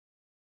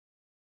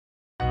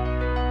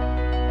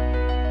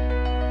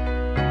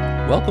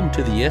Welcome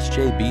to the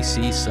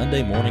SJBC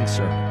Sunday Morning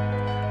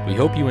Sermon. We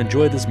hope you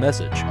enjoy this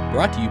message,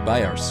 brought to you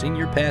by our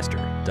senior pastor,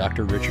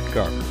 Dr. Richard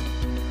Carver.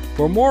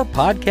 For more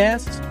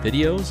podcasts,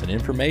 videos, and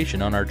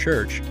information on our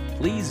church,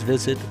 please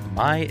visit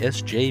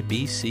mysjbc.org.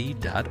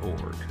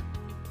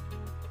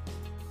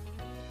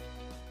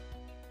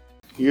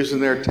 Using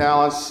their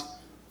talents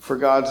for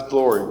God's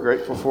glory.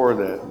 Grateful for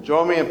that.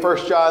 Join me in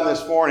 1 John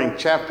this morning,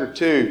 chapter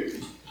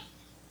 2,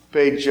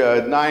 page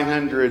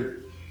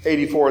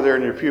 984 there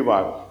in your pew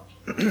Bible.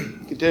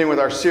 Continuing with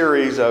our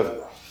series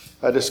of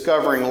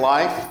Discovering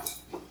Life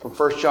from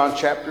 1 John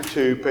chapter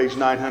 2, page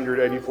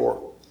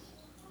 984.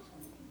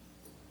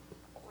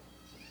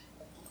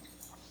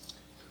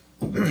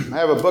 I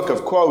have a book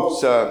of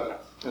quotes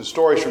and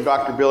stories from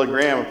Dr. Billy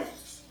Graham. I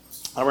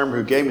don't remember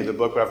who gave me the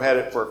book, but I've had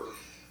it for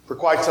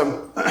quite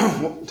some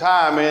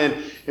time.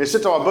 And it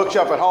sits on my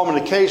bookshelf at home, and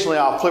occasionally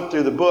I'll flip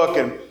through the book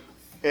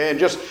and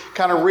just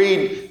kind of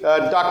read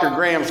Dr.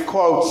 Graham's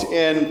quotes.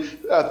 And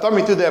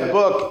thumbing through that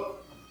book,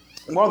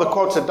 one of the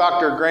quotes that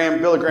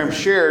Billy Graham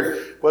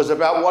shared was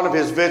about one of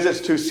his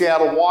visits to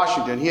Seattle,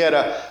 Washington. He had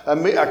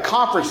a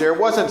conference there. It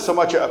wasn't so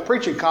much a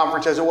preaching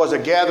conference as it was a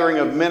gathering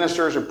of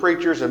ministers and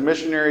preachers and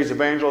missionaries,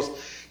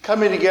 evangelists,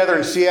 coming together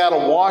in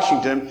Seattle,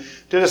 Washington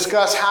to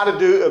discuss how to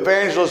do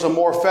evangelism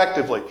more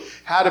effectively,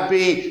 how to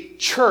be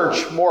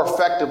church more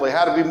effectively,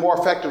 how to be more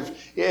effective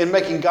in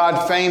making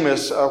God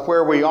famous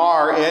where we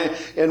are.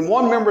 And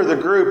one member of the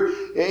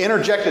group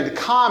interjected a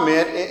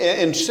comment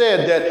and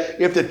said that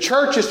if the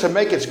church is to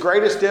make its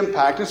greatest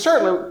impact, and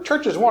certainly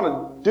churches want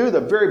to do the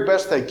very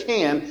best they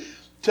can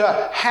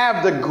to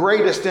have the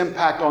greatest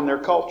impact on their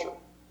culture.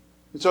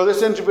 And so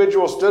this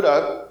individual stood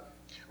up.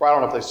 Well, I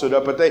don't know if they stood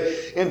up, but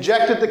they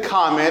injected the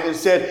comment and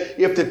said,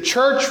 if the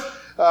church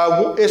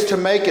is to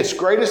make its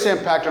greatest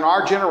impact on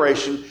our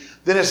generation,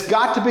 then it's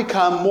got to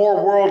become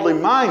more worldly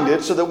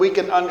minded so that we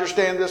can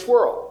understand this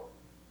world.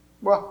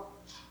 Well,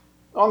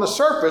 on the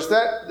surface,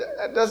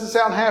 that doesn't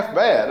sound half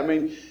bad. I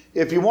mean,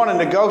 if you want to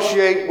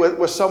negotiate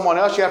with someone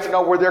else, you have to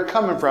know where they're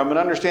coming from and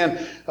understand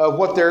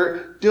what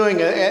they're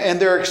doing and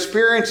their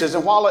experiences.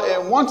 And while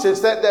in one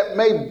sense that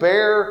may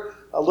bear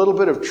a little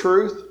bit of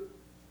truth,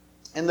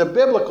 in the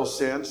biblical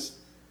sense,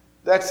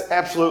 that's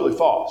absolutely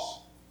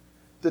false.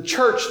 The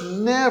church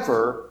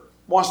never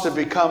wants to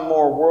become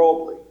more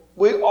worldly.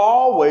 We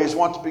always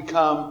want to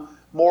become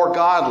more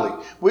godly.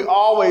 We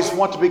always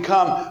want to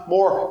become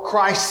more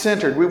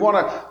Christ-centered. We want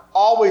to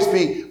always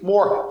be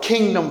more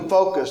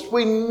kingdom-focused.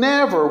 We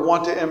never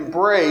want to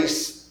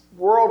embrace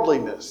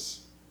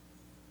worldliness.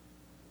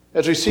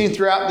 As we've seen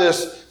throughout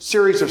this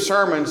series of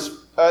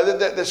sermons,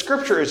 the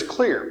Scripture is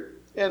clear.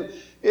 And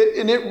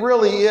it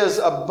really is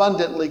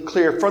abundantly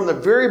clear from the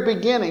very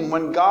beginning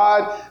when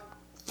God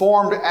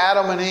formed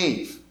Adam and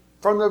Eve,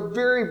 from the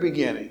very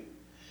beginning,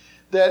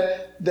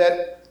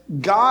 that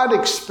God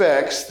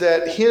expects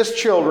that His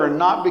children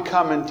not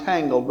become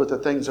entangled with the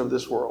things of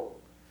this world.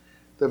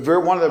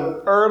 One of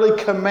the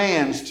early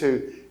commands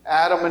to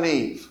Adam and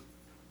Eve.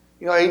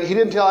 You know, He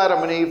didn't tell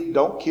Adam and Eve,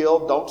 don't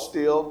kill, don't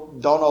steal,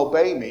 don't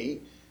obey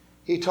me.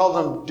 He told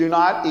them, do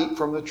not eat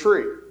from the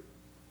tree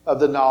of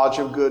the knowledge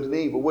of good and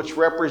evil, which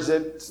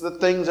represents the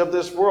things of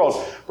this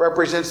world,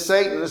 represents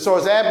Satan. And so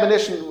his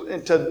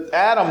admonition to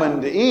Adam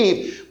and to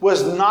Eve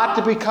was not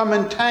to become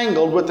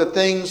entangled with the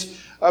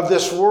things of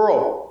this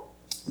world.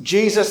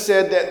 Jesus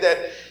said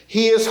that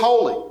He is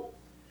holy.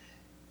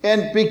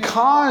 And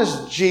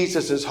because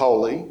Jesus is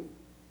holy,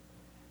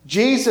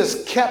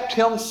 Jesus kept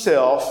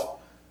Himself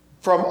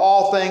from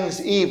all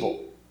things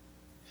evil.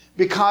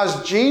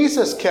 Because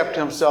Jesus kept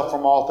Himself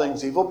from all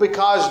things evil,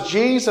 because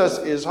Jesus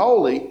is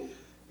holy,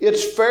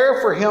 it's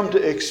fair for Him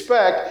to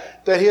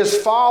expect that His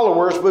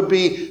followers would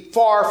be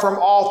far from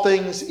all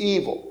things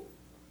evil.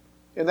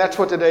 And that's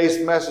what today's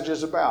message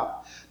is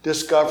about.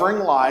 Discovering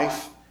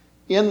life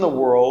in the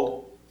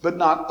world, but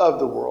not of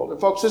the world.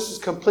 And folks, this is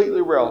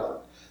completely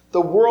relevant.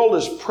 The world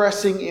is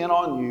pressing in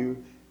on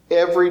you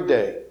every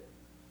day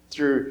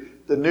through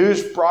the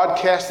news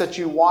broadcasts that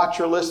you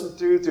watch or listen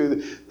to, through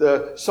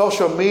the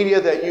social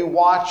media that you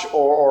watch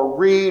or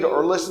read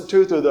or listen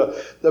to, through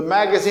the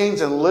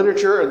magazines and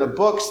literature and the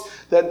books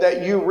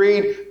that you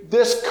read.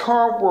 This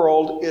current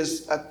world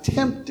is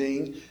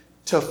attempting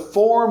to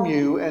form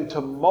you and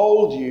to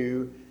mold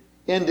you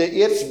into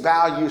its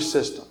value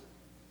system.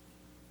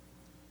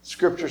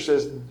 Scripture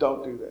says,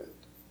 don't do that.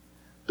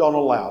 Don't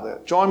allow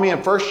that. Join me in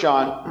 1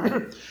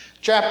 John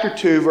chapter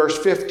 2, verse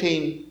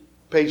 15,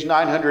 page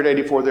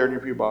 984 there in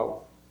your pew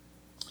Bible.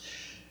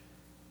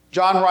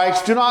 John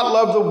writes, do not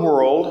love the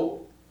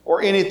world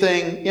or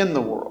anything in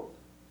the world.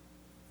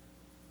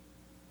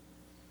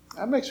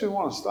 That makes me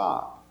want to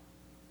stop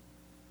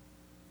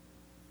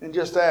and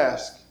just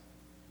ask,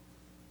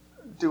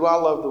 do I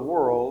love the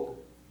world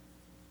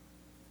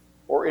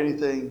or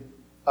anything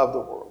of the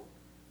world?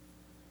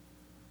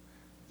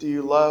 Do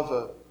you love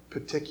a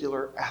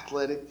particular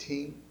athletic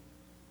team?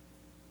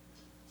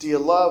 Do you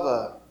love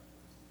a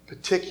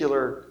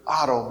particular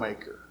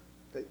automaker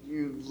that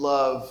you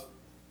love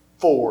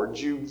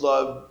Fords, you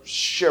love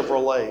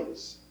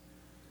Chevrolets?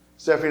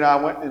 Stephanie and I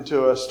went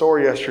into a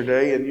store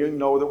yesterday, and you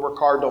know that we're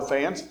Cardinal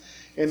fans.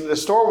 And the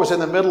store was in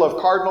the middle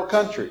of Cardinal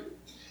country.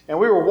 And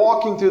we were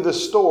walking through the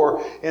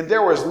store, and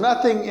there was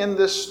nothing in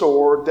this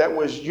store that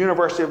was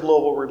University of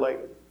Louisville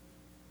related.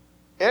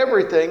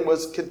 Everything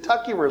was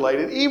Kentucky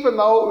related, even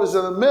though it was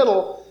in the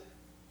middle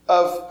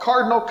of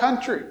Cardinal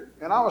country.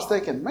 And I was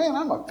thinking, man,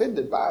 I'm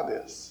offended by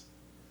this.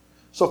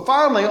 So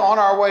finally, on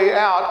our way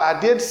out, I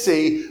did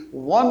see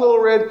one little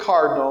red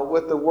cardinal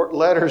with the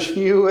letters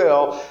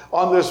UL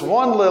on this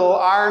one little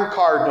iron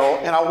cardinal,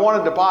 and I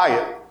wanted to buy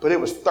it, but it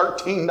was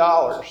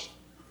 $13.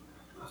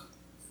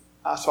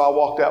 So I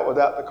walked out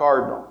without the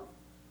cardinal.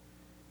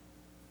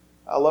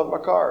 I love my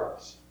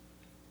cards.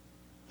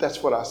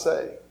 That's what I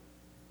say.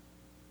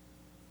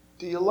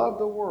 Do you love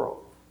the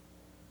world?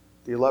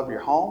 Do you love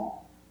your home?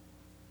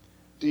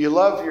 Do you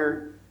love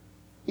your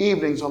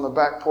evenings on the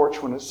back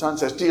porch when the sun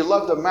sets? Do you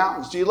love the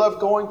mountains? Do you love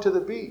going to the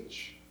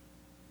beach?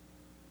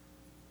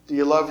 Do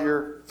you love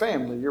your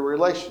family, your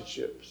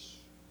relationships,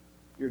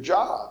 your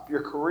job,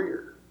 your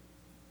career?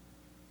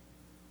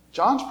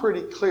 John's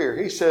pretty clear.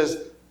 He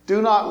says,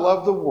 do not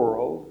love the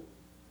world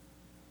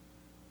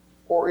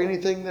or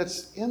anything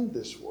that's in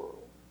this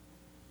world.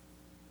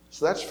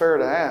 So that's fair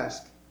to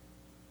ask.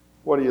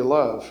 What do you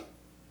love?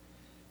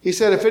 He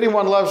said, if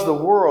anyone loves the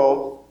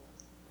world,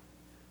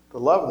 the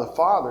love of the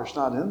Father is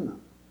not in them.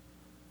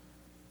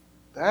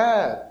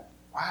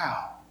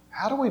 Wow.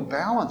 How do we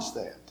balance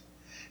that?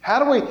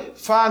 How do we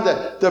find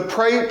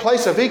the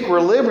place of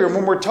equilibrium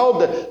when we're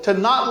told to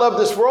not love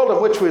this world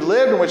in which we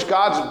live, in which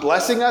God's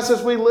blessing us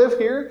as we live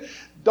here?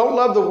 Don't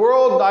love the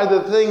world,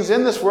 neither the things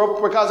in this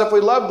world, because if we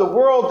love the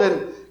world,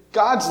 then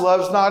God's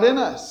love's not in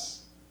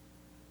us.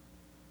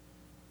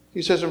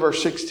 He says in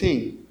verse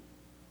 16,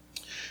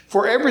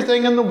 for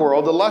everything in the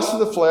world, the lust of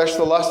the flesh,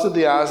 the lust of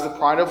the eyes, the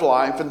pride of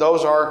life, and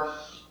those are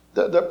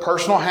the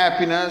personal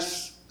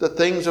happiness, the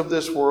things of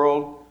this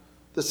world,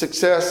 the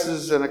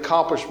successes and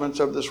accomplishments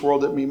of this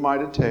world that we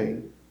might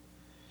attain.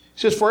 He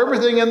says, for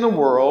everything in the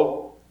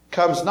world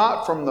comes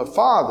not from the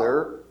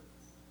Father,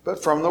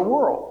 but from the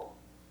world.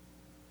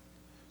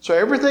 So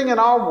everything in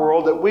our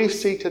world that we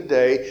see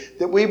today,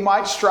 that we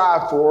might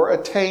strive for,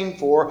 attain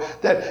for,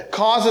 that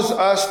causes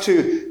us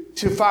to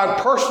find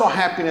personal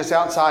happiness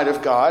outside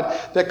of God,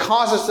 that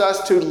causes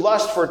us to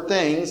lust for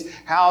things,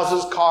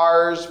 houses,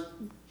 cars,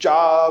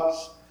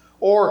 jobs,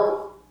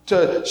 or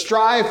to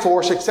strive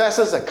for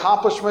successes,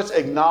 accomplishments,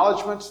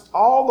 acknowledgments,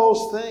 all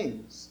those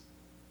things.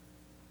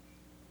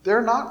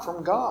 They're not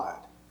from God.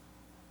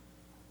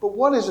 But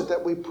what is it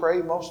that we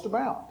pray most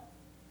about?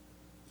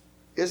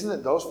 Isn't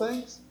it those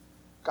things?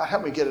 God,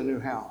 help me get a new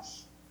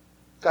house.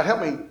 God,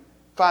 help me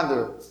find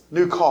a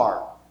new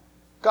car.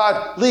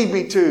 God, lead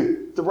me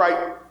to the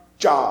right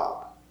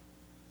job,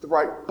 the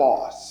right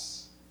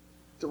boss,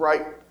 the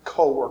right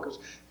co-workers.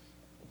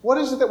 What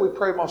is it that we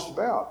pray most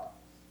about?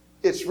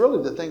 It's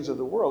really the things of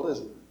the world,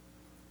 isn't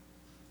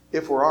it?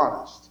 If we're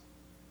honest.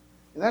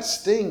 And that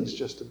stings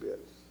just a bit,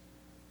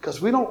 because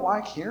we don't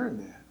like hearing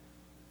that.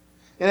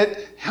 And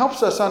it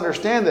helps us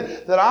understand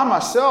that I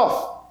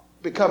myself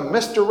become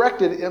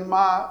misdirected in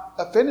my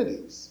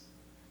affinities,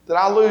 that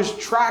I lose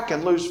track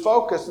and lose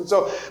focus. And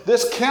so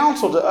this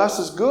counsel to us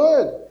is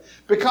good,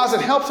 because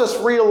it helps us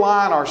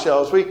realign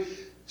ourselves. We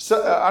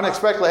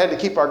unexpectedly had to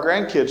keep our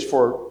grandkids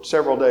for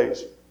several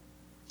days.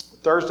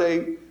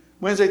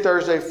 Wednesday,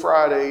 Thursday,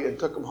 Friday, and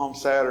took them home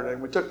Saturday.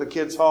 And we took the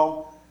kids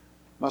home.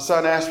 My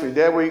son asked me,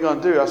 Dad, what are you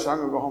going to do? I said, I'm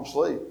going to go home and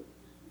sleep.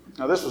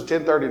 Now, this was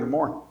 10:30 in the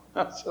morning.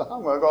 I said,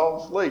 I'm going to go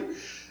home and sleep.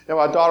 And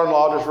my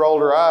daughter-in-law just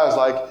rolled her eyes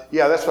like,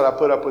 yeah, that's what I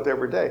put up with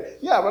every day.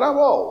 Yeah, but I'm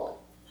old.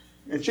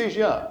 And she's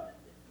young.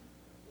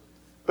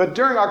 But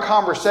during our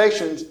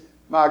conversations,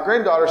 my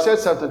granddaughter said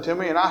something to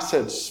me, and I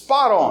said,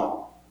 spot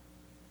on.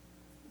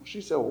 She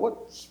said, well,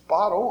 what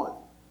spot on?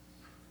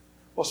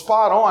 Well,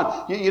 spot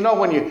on. You know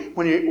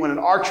when an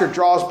archer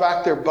draws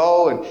back their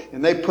bow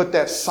and they put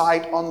that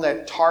sight on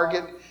that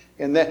target,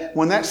 and that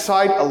when that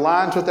sight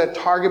aligns with that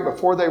target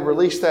before they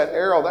release that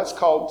arrow, that's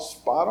called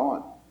spot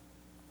on.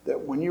 That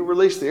when you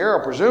release the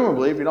arrow,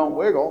 presumably, if you don't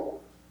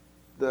wiggle,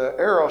 the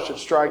arrow should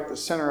strike the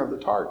center of the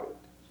target.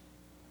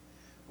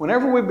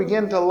 Whenever we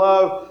begin to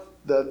love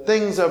the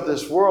things of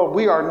this world,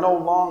 we are no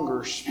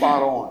longer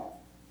spot on.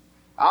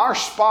 Our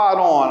spot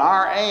on,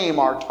 our aim,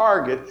 our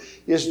target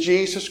is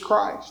Jesus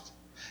Christ.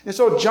 And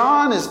so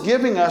John is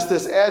giving us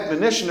this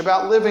admonition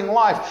about living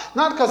life,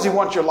 not because he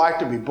wants your life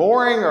to be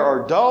boring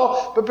or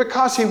dull, but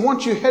because he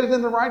wants you headed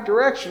in the right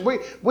direction.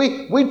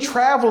 We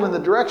travel in the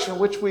direction in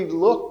which we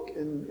look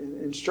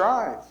and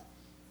strive.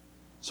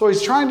 So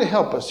he's trying to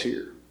help us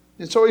here.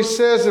 And so he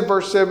says in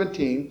verse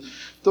 17,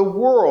 the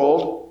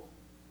world,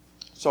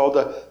 so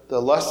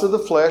the lust of the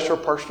flesh or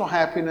personal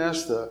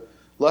happiness, the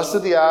lust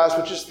of the eyes,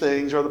 which is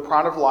things, or the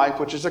pride of life,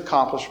 which is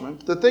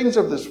accomplishment, the things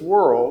of this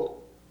world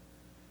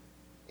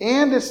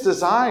and its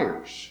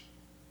desires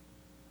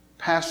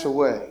pass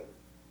away.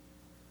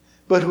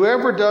 But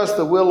whoever does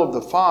the will of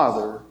the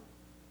Father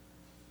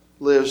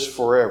lives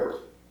forever.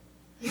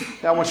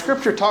 Now, when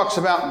Scripture talks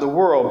about the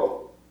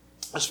world,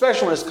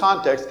 especially in this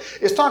context,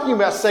 is talking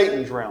about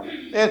Satan's realm.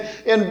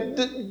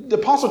 And the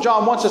Apostle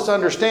John wants us to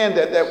understand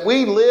that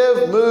we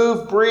live,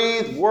 move,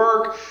 breathe,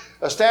 work,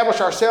 establish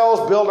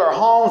ourselves, build our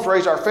homes,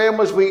 raise our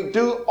families. We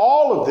do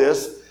all of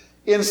this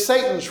in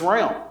Satan's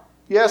realm.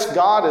 Yes,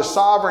 God is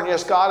sovereign.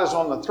 Yes, God is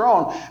on the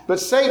throne. But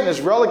Satan is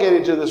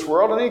relegated to this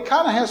world, and he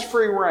kind of has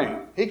free reign.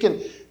 He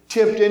can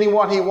tempt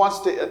anyone he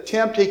wants to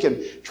tempt. He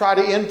can try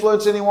to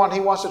influence anyone he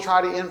wants to try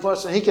to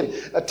influence. And he can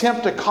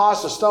attempt to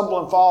cause to stumble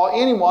and fall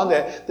anyone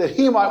that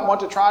he might want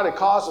to try to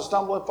cause to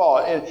stumble and fall.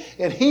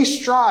 And he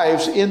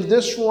strives in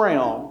this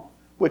realm,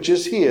 which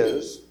is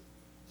his,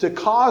 to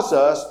cause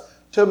us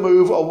to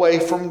move away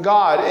from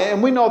God.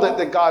 And we know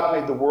that God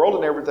made the world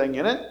and everything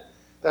in it.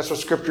 That's what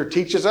Scripture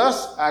teaches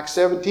us. Acts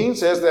 17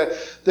 says that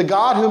the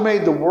God who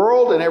made the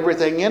world and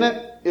everything in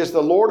it is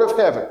the Lord of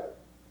heaven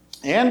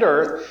and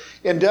earth,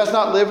 and does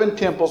not live in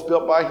temples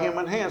built by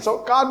human hands.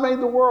 So God made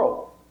the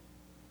world.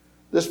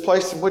 This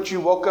place in which you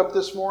woke up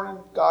this morning,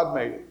 God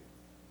made it.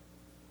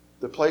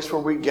 The place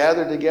where we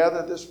gathered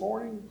together this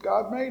morning,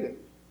 God made it.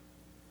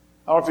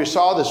 I don't know if you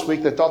saw this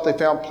week, they thought they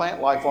found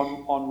plant life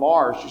on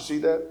Mars. You see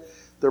that?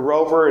 The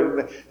rover,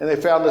 and they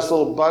found this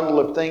little bundle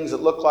of things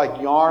that look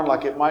like yarn,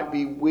 like it might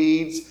be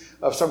weeds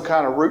of some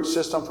kind of root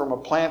system from a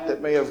plant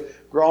that may have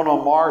grown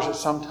on Mars at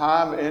some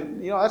time.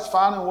 And, that's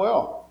fine and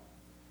well.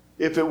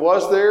 If it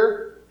was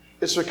there,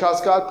 it's because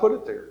God put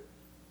it there.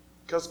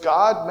 Because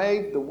God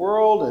made the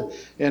world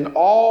and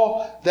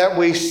all that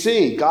we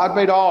see. God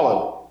made all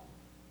of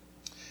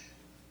it.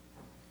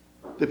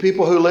 The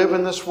people who live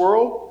in this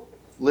world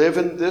live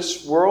in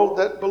this world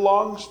that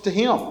belongs to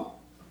Him.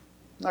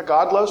 Now,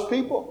 God loves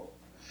people.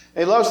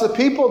 He loves the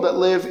people that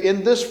live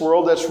in this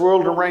world that's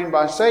ruled and reigned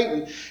by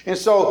Satan. And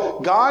so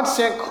God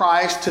sent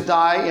Christ to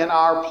die in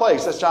our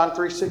place. That's John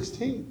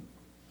 3:16.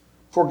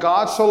 For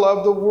God so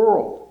loved the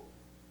world.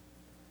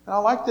 And I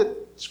like that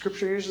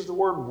Scripture uses the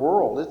word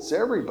world. It's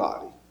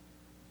everybody.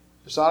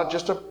 It's not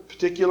just a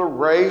particular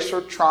race or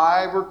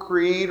tribe or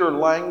creed or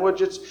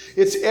language.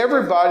 It's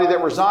everybody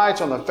that resides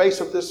on the face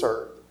of this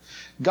earth.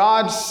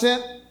 God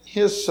sent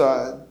His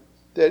Son,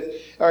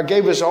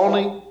 gave His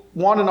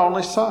one and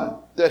only Son,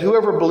 that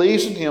whoever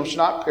believes in Him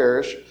shall not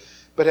perish,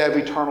 but have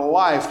eternal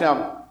life.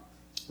 Now,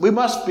 we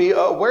must be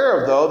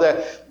aware of, though,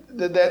 that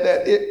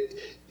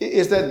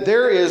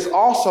there is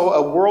also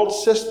a world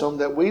system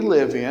that we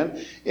live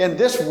in, and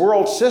this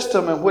world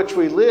system in which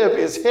we live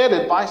is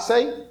headed by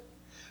Satan.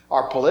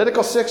 Our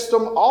political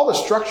system, all the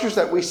structures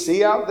that we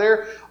see out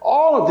there,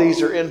 all of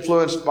these are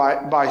influenced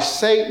by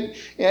Satan.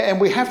 And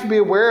we have to be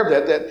aware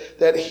of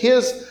that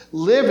his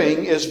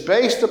living is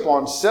based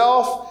upon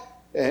self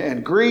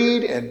and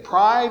greed and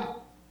pride.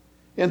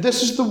 And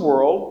this is the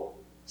world,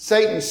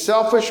 Satan's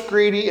selfish,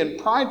 greedy, and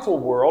prideful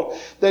world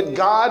that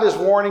God is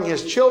warning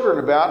His children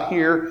about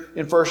here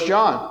in 1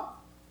 John.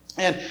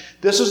 And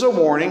this is a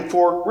warning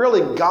for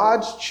really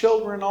God's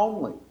children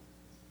only.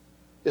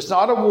 It's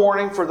not a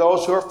warning for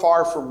those who are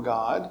far from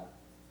God.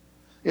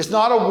 It's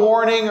not a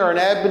warning or an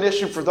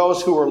admonition for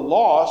those who are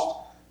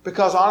lost,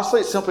 because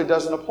honestly, it simply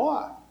doesn't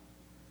apply.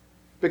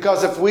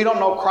 Because if we don't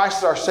know Christ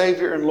as our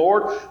Savior and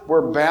Lord,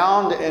 we're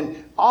bound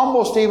and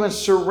almost even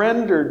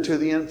surrendered to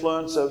the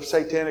influence of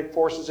satanic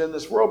forces in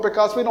this world,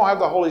 because we don't have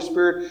the Holy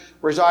Spirit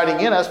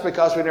residing in us,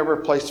 because we never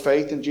placed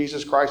faith in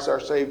Jesus Christ, our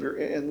Savior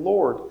and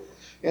Lord.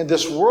 And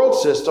this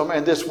world system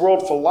and this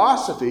world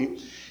philosophy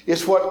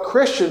is what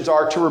Christians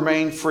are to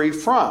remain free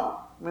from.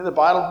 I mean, the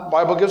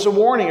Bible gives a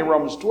warning in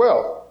Romans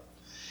 12.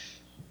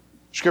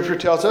 Scripture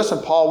tells us,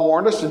 and Paul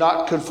warned us, to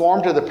not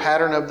conform to the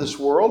pattern of this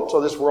world.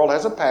 So this world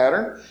has a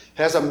pattern, it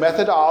has a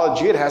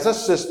methodology, it has a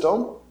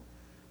system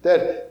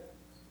that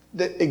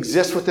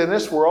exists within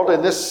this world.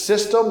 And this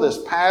system,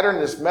 this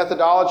pattern, this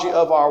methodology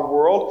of our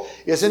world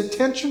is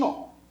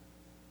intentional.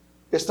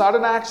 It's not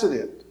an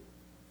accident.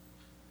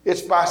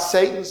 It's by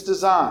Satan's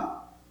design.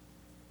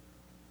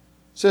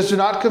 It says, do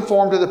not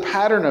conform to the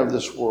pattern of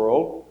this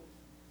world,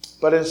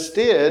 but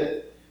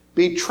instead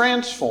be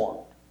transformed.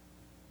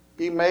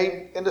 Be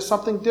made into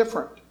something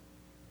different,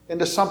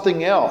 into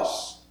something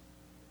else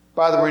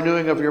by the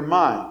renewing of your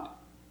mind.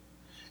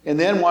 And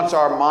then once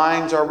our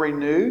minds are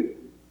renewed,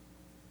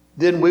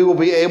 then we will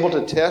be able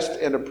to test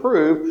and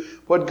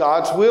approve what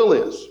God's will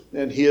is.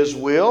 And His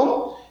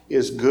will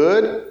is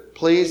good,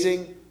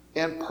 pleasing,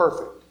 and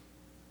perfect.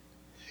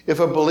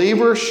 If a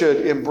believer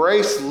should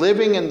embrace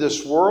living in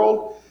this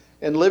world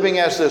and living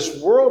as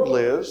this world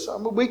lives,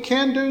 we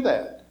can do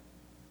that.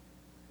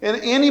 And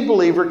any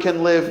believer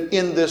can live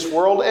in this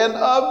world and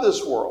of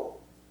this world.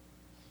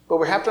 But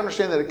we have to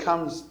understand that it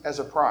comes as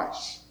a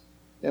price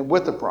and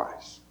with a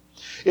price.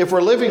 If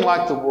we're living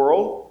like the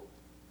world,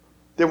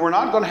 then we're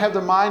not going to have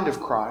the mind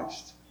of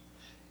Christ.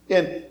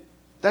 And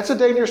that's a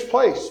dangerous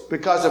place,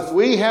 because if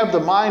we have the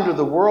mind of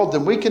the world,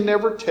 then we can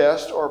never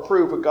test or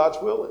approve what God's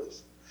will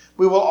is.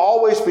 We will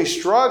always be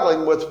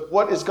struggling with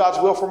what is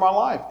God's will for my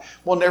life.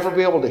 We'll never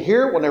be able to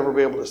hear it. We'll never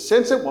be able to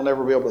sense it. We'll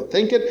never be able to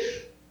think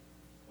it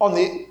on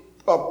the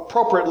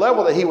appropriate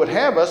level that He would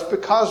have us,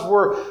 because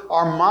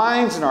our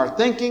minds and our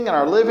thinking and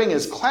our living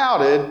is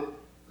clouded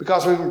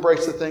because we've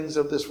embraced the things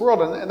of this world.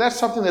 And that's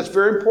something that's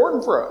very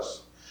important for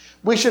us.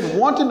 We should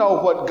want to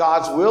know what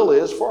God's will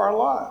is for our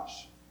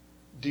lives.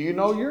 Do you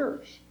know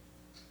yours?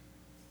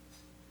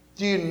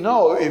 Do you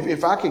know,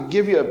 if I could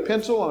give you a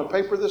pencil and a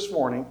paper this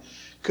morning,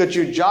 could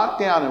you jot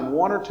down in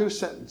 1 or 2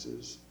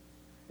 sentences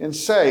and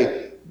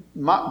say,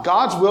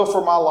 God's will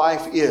for my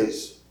life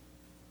is,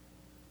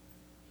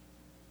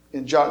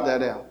 and jot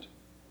that out?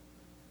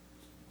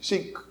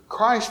 See,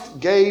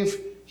 Christ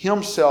gave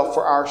himself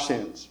for our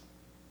sins.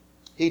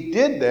 He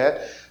did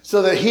that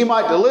so that he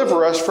might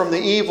deliver us from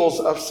the evils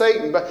of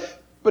Satan.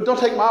 But don't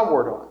take my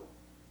word on it.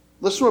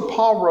 Listen to what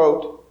Paul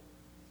wrote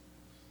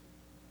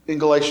in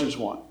Galatians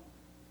 1.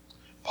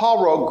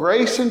 Paul wrote,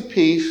 "Grace and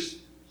peace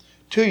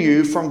to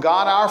you from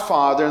God our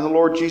Father and the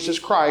Lord Jesus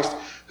Christ,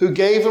 who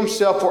gave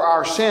himself for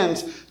our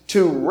sins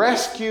to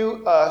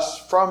rescue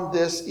us from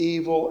this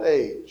evil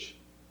age."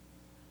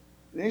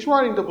 And he's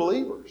writing to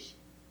believers.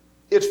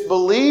 It's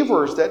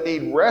believers that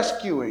need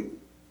rescuing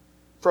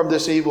from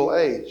this evil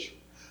age,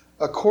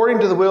 according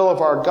to the will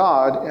of our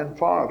God and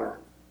Father.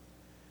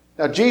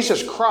 Now,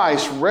 Jesus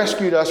Christ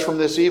rescued us from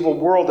this evil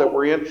world that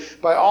we're in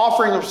by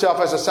offering himself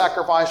as a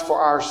sacrifice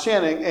for our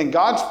sin. And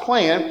God's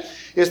plan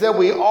is that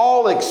we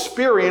all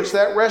experience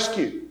that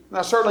rescue.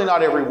 Now, certainly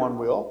not everyone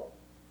will.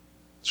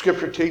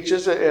 Scripture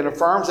teaches and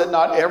affirms that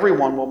not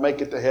everyone will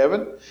make it to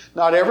heaven.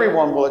 Not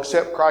everyone will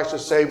accept Christ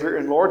as Savior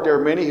and Lord. There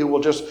are many who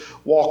will just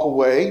walk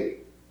away.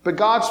 But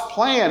God's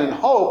plan and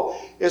hope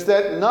is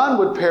that none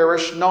would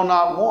perish, no,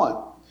 not one.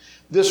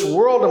 This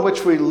world in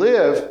which we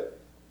live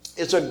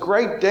is a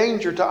great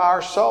danger to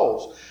our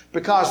souls,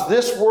 because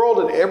this world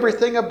and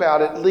everything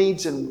about it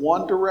leads in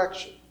one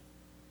direction.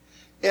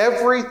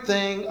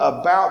 Everything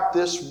about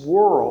this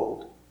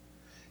world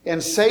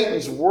and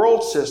Satan's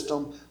world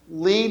system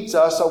leads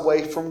us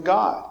away from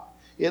God.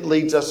 It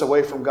leads us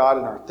away from God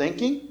in our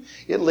thinking.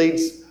 It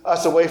leads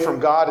us away from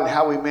God in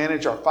how we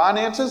manage our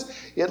finances.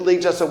 It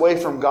leads us away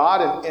from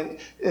God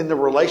in the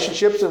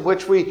relationships in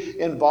which we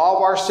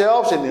involve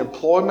ourselves, in the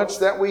employments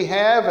that we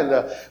have, and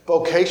the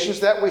vocations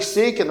that we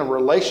seek, and the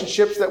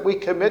relationships that we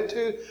commit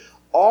to.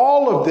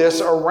 All of this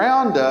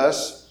around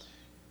us,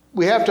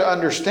 we have to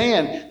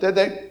understand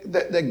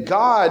that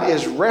God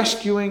is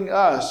rescuing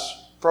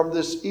us from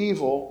this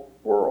evil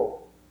world.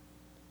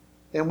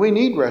 And we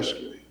need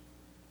rescuing.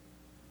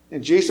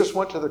 And Jesus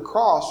went to the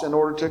cross in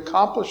order to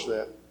accomplish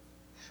that.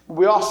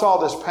 We all saw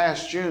this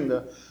past June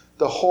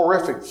the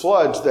horrific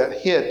floods that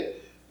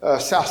hit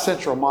south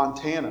central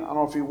Montana. I don't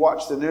know if you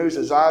watched the news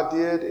as I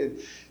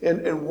did,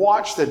 and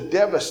watched the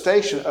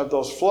devastation of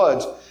those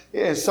floods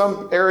in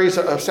some areas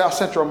of south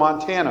central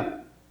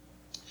Montana.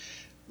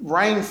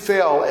 Rain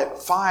fell at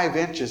 5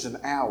 inches an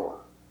hour.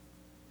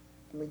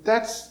 I mean,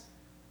 that's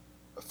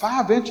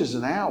 5 inches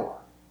an hour.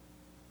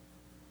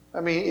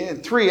 I mean,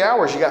 in 3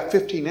 hours, you got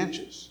 15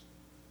 inches.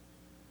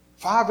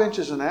 5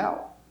 inches an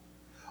hour.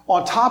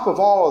 On top of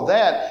all of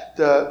that,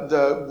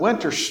 the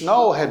winter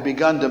snow had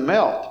begun to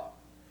melt.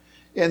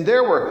 And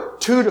there were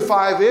 2 to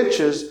 5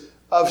 inches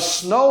of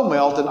snow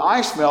melt and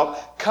ice melt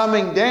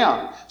coming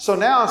down. So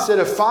now instead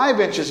of 5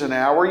 inches an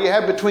hour, you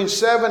have between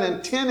 7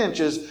 and 10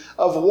 inches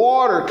of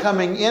water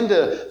coming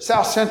into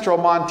south central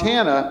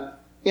Montana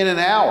in an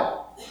hour.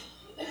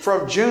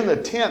 From June the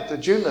 10th to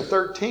June the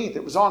 13th,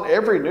 it was on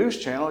every news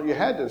channel. You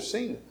had to have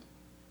seen it.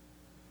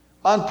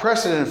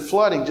 Unprecedented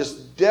flooding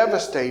just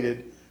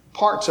devastated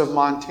parts of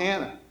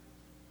Montana.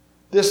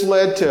 This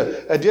led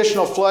to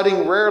additional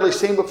flooding rarely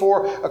seen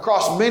before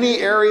across many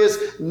areas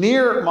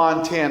near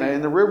Montana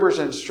in the rivers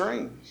and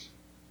streams.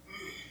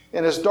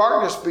 And as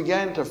darkness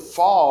began to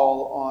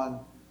fall on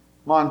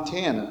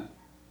Montana,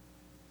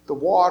 the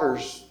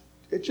waters,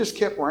 it just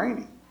kept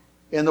raining.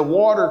 And the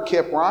water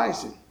kept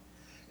rising.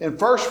 And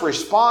first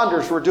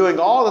responders were doing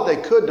all that they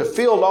could to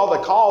field all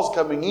the calls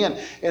coming in.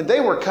 And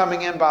they were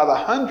coming in by the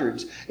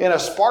hundreds in a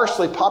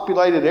sparsely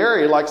populated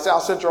area like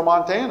south central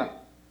Montana.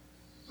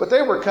 But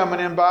they were coming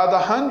in by the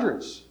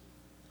hundreds.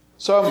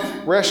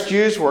 Some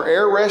rescues were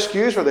air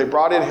rescues where they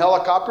brought in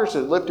helicopters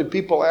and lifted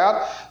people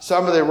out.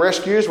 Some of the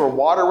rescues were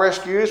water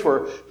rescues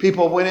where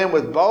people went in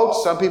with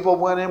boats. Some people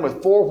went in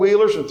with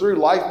four-wheelers and threw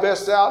life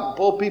vests out and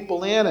pulled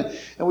people in.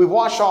 And we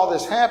watched all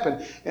this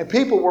happen. And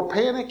people were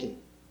panicking.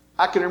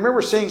 I can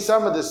remember seeing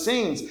some of the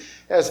scenes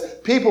as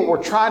people were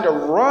trying to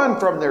run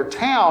from their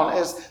town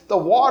as the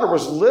water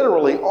was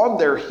literally on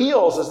their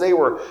heels as they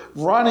were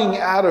running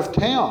out of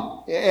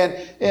town.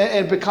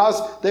 And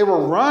because they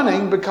were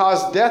running,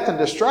 because death and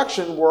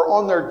destruction were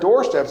on their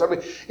doorsteps. I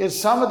mean, in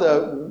some of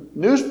the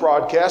news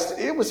broadcasts,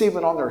 it was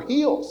even on their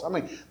heels. I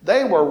mean,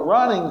 they were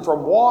running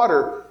from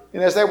water,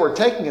 and as they were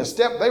taking a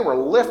step, they were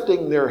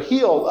lifting their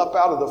heel up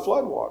out of the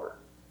floodwater.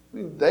 I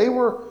mean, they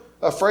were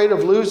afraid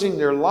of losing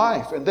their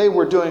life, and they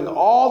were doing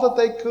all that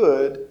they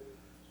could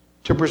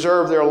to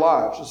preserve their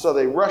lives. And so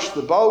they rushed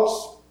the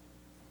boats,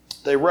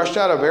 they rushed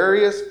out of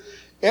areas.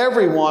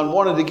 Everyone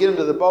wanted to get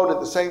into the boat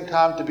at the same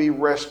time to be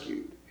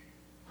rescued.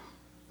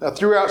 Now,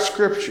 throughout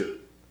Scripture,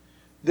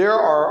 there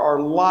are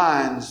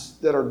lines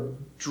that are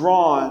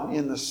drawn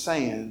in the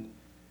sand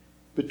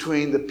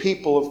between the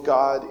people of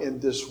God and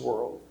this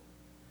world.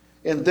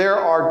 And there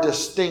are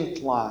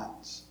distinct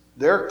lines.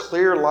 There are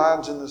clear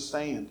lines in the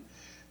sand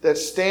that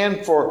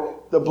stand for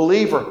the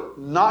believer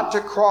not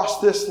to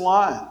cross this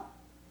line.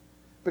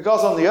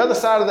 Because on the other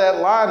side of that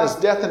line is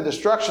death and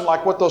destruction,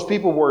 like what those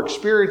people were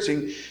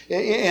experiencing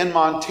in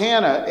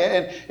Montana.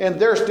 And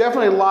there's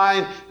definitely a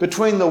line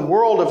between the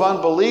world of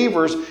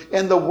unbelievers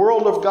and the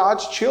world of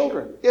God's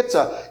children. It's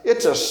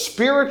a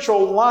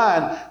spiritual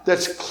line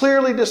that's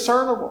clearly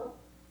discernible.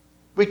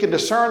 We can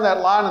discern that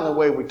line in the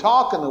way we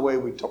talk, in the way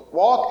we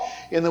walk,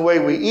 in the way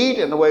we eat,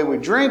 in the way we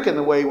drink, in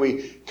the way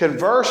we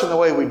converse, in the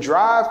way we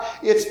drive.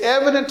 It's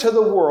evident to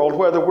the world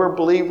whether we're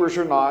believers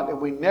or not, and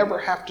we never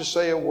have to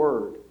say a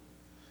word.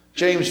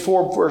 James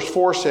 4 verse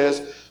 4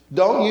 says,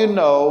 "Don't you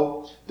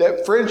know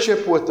that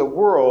friendship with the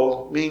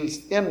world means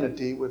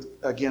enmity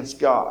against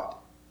God?"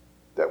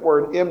 That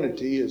word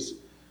enmity is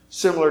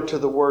similar to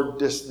the word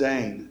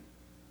disdain.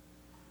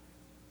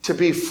 To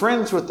be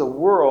friends with the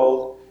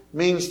world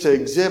means to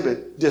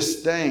exhibit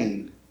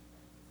disdain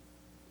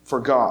for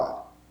God.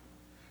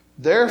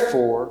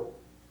 Therefore,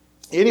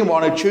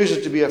 anyone who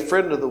chooses to be a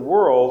friend of the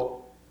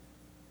world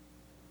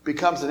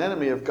becomes an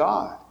enemy of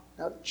God.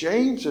 Now,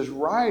 James is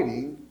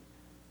writing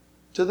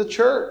to the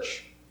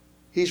church.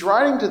 He's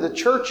writing to the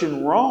church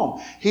in Rome.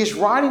 He's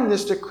writing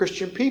this to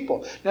Christian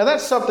people. Now,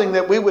 that's something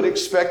that we would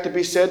expect to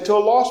be said to a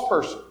lost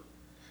person.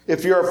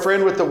 If you're a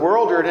friend with the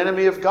world, you're an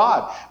enemy of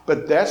God.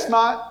 But that's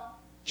not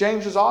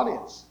James's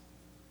audience.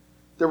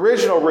 The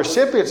original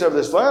recipients of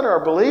this letter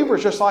are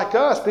believers just like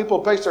us. People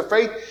who place their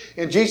faith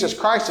in Jesus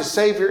Christ as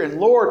Savior and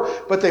Lord,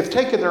 but they've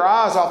taken their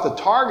eyes off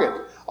the target,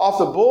 off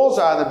the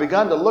bullseye, and they've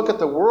begun to look at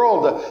the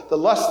world, the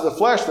lust of the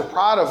flesh, the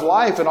pride of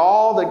life, and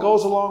all that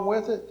goes along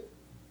with it,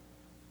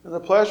 and the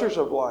pleasures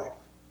of life.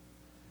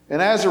 And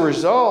as a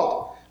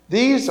result,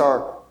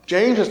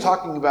 James is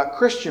talking about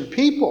Christian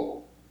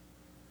people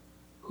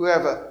who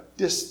have a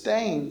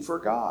disdain for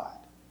God.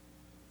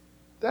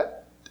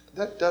 That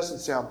doesn't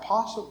sound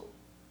possible.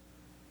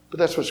 But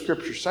that's what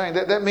Scripture's saying.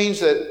 That means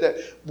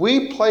that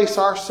we place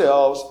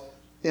ourselves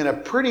in a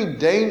pretty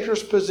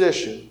dangerous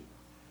position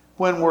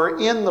when we're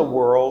in the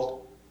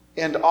world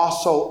and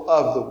also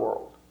of the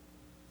world.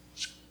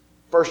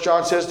 1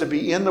 John says to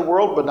be in the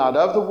world but not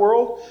of the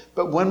world.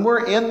 But when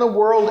we're in the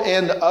world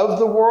and of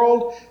the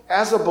world,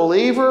 as a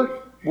believer,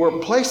 we're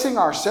placing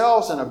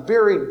ourselves in a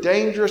very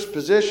dangerous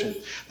position.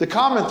 The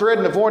common thread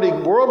in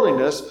avoiding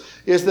worldliness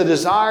is the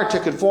desire to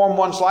conform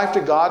one's life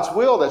to God's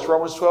will. That's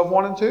Romans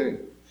 12:1 and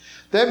 2.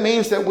 That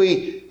means that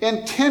we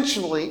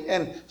intentionally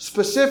and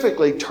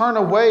specifically turn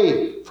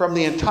away from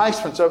the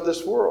enticements of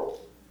this world.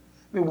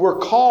 I mean, we're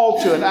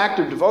called to an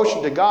active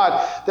devotion to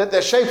God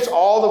that shapes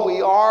all that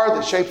we are,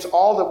 that shapes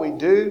all that we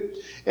do.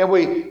 And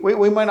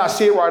we may not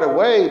see it right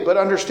away, but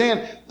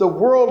understand the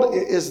world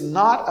is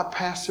not a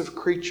passive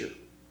creature.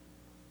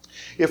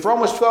 If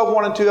Romans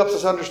 12:1 and 2 helps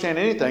us understand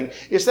anything,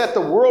 it's that the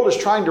world is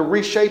trying to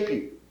reshape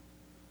you.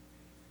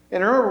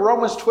 And remember,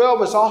 Romans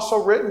 12 is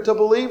also written to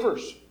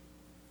believers.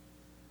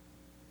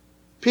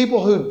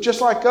 People who,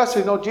 just like us,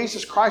 who know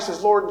Jesus Christ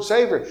as Lord and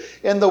Savior.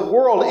 And the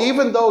world,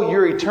 even though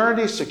your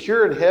eternity is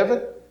secure in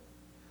heaven,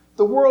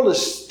 the world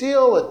is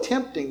still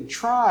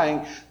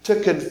trying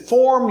to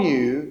conform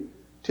you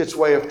to its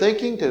way of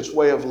thinking, to its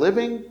way of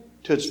living,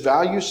 to its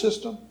value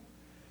system.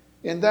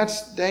 And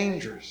that's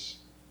dangerous.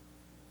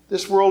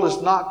 This world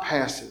is not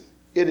passive.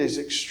 It is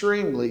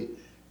extremely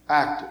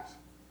active.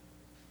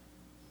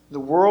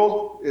 The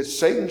world is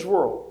Satan's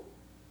world.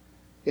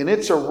 And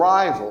it's a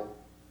rival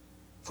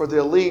for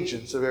the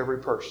allegiance of every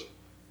person.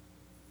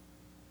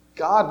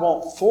 God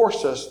won't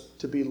force us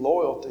to be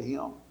loyal to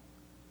Him,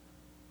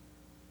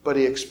 but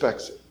He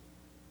expects it.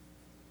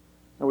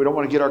 And we don't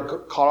want to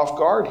get caught off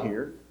guard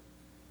here,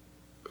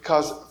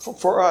 because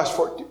for us,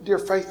 dear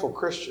faithful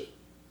Christian,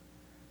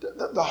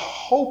 the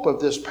hope of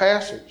this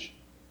passage,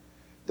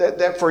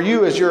 that for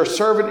you as you're a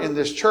servant in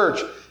this church,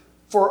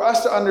 for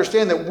us to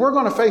understand that we're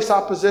going to face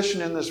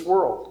opposition in this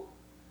world.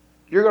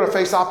 You're going to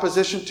face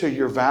opposition to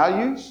your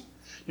values.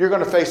 You're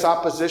going to face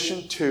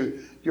opposition to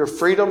your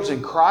freedoms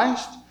in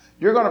Christ.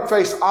 You're going to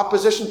face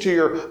opposition to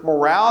your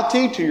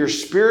morality, to your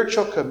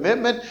spiritual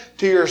commitment,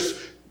 to your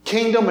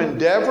kingdom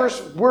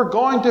endeavors. We're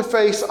going to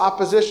face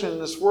opposition in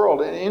this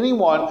world. And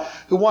anyone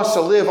who wants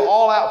to live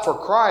all out for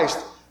Christ,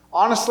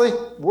 honestly,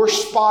 we're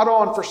spot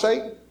on for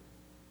Satan.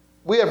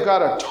 We have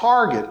got a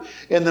target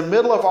in the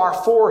middle of our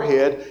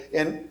forehead,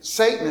 and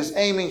Satan is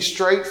aiming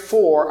straight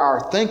for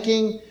our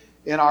thinking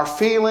and our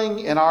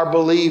feeling and our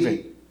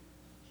believing.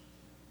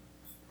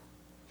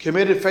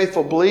 Committed,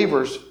 faithful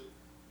believers,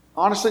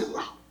 honestly,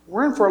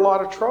 we're in for a lot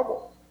of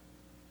trouble.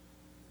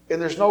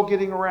 And there's no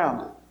getting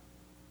around it.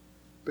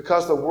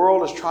 Because the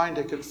world is trying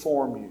to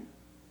conform you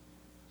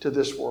to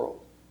this world.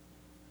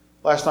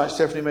 Last night,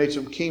 Stephanie made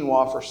some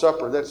quinoa for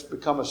supper. That's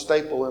become a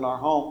staple in our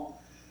home.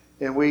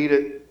 And we eat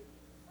it,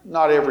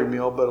 not every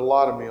meal, but a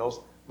lot of meals.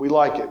 We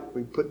like it.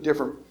 We put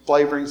different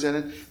flavorings in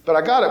it. But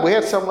I got it. We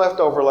had some left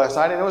over last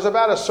night, and it was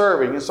about a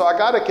serving. And so I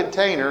got a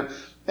container,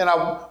 and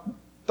I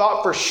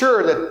thought for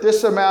sure that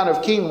this amount of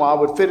quinoa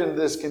would fit into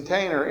this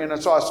container.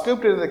 And so I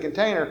scooped it into the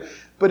container,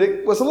 but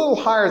it was a little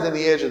higher than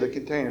the edge of the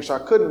container, so I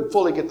couldn't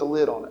fully get the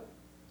lid on it.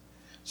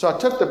 So I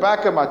took the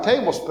back of my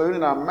tablespoon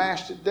and I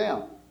mashed it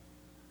down.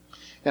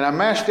 And I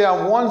mashed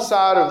down one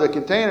side of the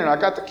container, and I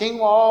got the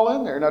quinoa all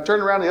in there. And I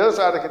turned around the other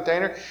side of the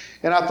container,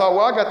 and I thought,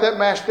 well, I got that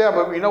mashed down,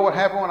 but you know what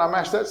happened when I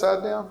mashed that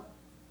side down?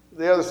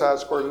 The other side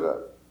squirted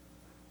up.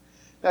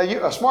 Now,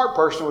 a smart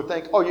person would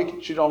think, oh, you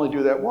should only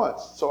do that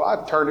once. So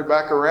I turned it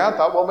back around,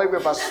 thought, well, maybe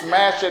if I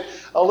smash it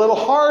a little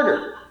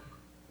harder.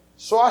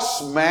 So I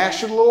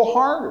smashed it a little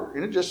harder,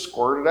 and it just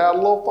squirted out a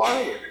little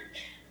farther.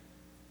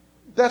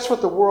 That's what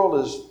the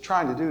world is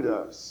trying to do to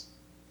us.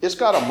 It's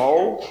got a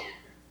mold.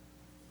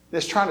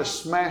 It's trying to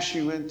smash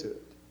you into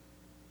it.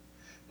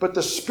 But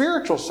the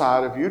spiritual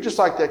side of you, just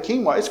like that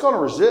quinoa, it's going to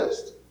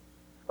resist.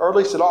 Or at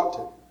least it ought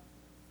to.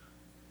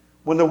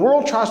 When the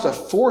world tries to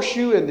force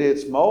you into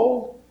its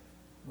mold,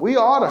 we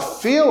ought to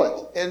feel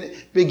it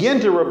and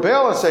begin to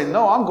rebel and say,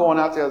 no, I'm going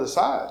out the other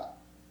side.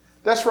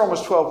 That's Romans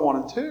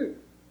 12:1-2.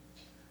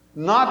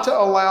 Not to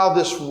allow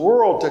this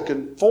world to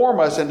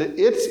conform us into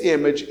its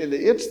image, into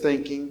its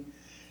thinking,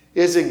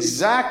 is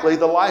exactly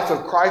the life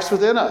of Christ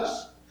within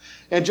us.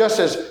 And just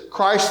as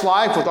Christ's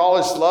life with all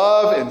its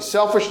love and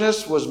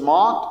selfishness was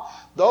mocked,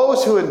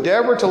 those who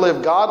endeavor to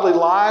live godly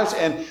lives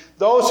and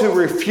those who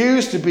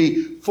refuse to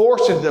be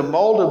forced into the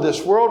mold of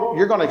this world,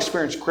 you're going to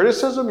experience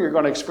criticism, you're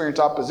going to experience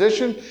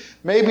opposition,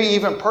 maybe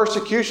even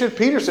persecution.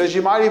 Peter says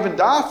you might even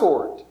die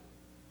for it.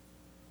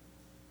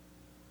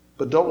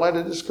 But don't let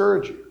it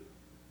discourage you.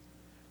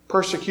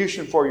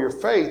 Persecution for your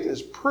faith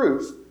is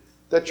proof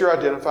that you're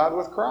identified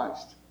with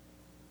Christ.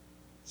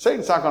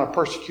 Satan's not going to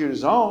persecute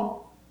his own.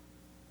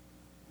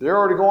 They're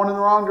already going in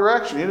the wrong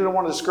direction. He didn't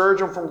want to discourage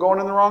them from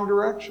going in the wrong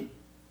direction.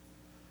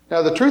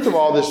 Now, the truth of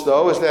all this,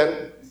 though, is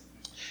that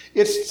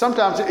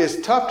sometimes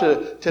it's tough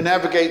to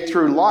navigate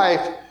through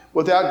life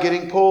without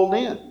getting pulled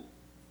in.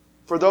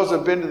 For those who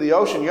have been to the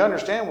ocean, you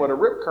understand what a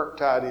rip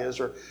tide is,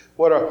 or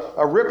what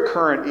a rip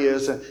current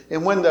is.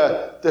 And when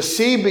the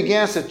sea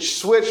begins to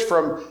switch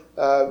from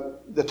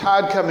the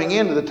tide coming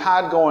in to the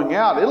tide going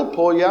out, it'll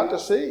pull you out to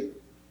sea.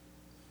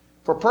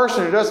 For a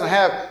person who doesn't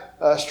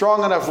have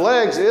strong enough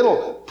legs,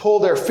 it'll pull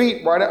their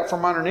feet right out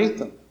from underneath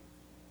them.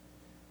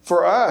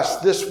 For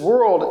us, this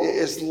world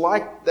is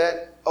like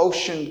that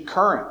ocean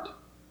current.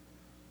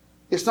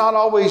 It's not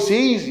always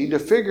easy to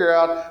figure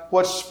out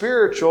what's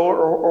spiritual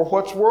or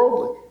what's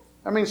worldly.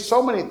 I mean,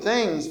 so many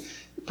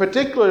things,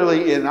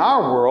 particularly in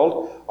our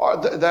world,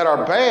 that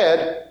are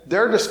bad,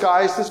 they're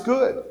disguised as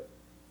good. I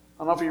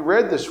don't know if you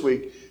read this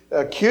week,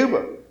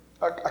 Cuba,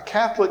 a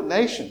Catholic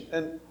nation,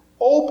 an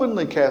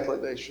openly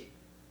Catholic nation,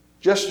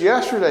 just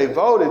yesterday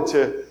voted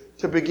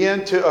to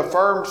begin to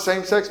affirm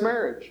same-sex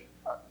marriage.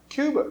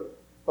 Cuba,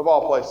 of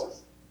all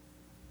places.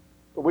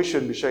 But we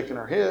shouldn't be shaking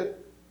our head.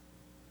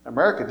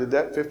 America did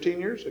that 15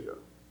 years ago.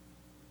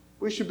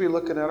 We should be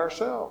looking at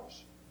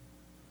ourselves.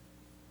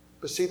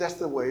 But see, that's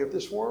the way of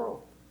this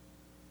world.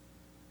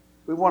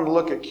 We want to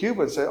look at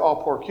Cuba and say, oh,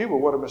 poor Cuba,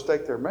 what a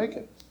mistake they're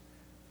making.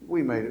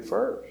 We made it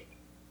first.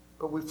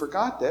 But we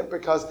forgot that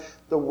because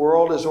the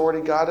world has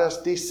already got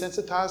us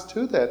desensitized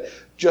to that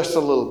just a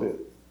little bit.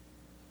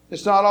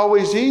 It's not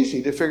always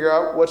easy to figure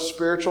out what's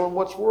spiritual and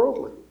what's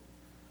worldly.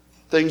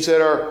 Things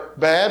that are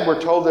bad, we're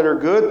told that are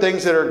good.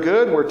 Things that are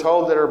good, we're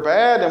told that are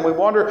bad. And we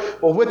wonder,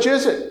 well, which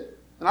is it?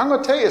 And I'm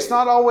going to tell you, it's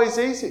not always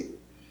easy.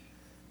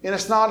 And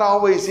it's not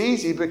always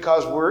easy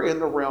because we're in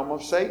the realm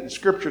of Satan.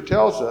 Scripture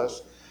tells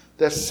us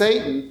that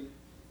Satan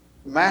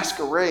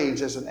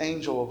masquerades as an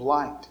angel of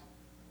light.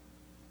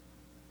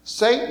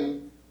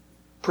 Satan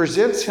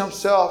presents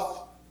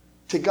himself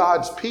to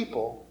God's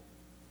people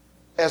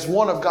as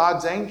one of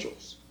God's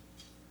angels.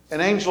 You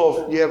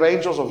have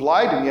angels of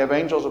light and you have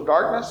angels of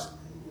darkness.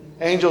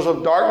 Angels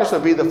of darkness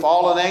would be the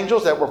fallen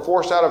angels that were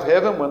forced out of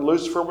heaven when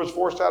Lucifer was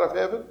forced out of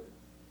heaven.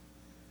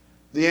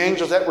 The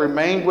angels that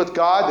remained with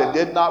God, that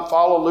did not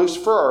follow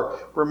Lucifer, or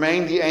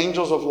remained the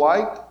angels of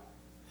light.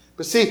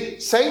 But see,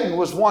 Satan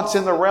was once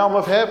in the realm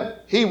of heaven.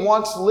 He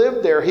once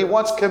lived there. He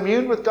once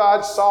communed with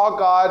God, saw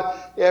God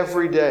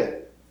every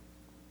day.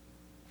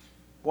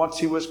 Once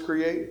he was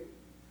created.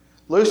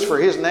 Lucifer,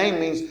 his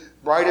name means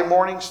bright and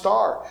morning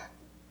star.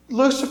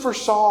 Lucifer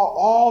saw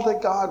all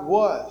that God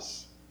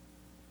was.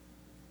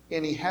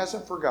 And he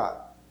hasn't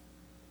forgotten.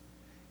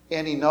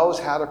 And he knows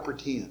how to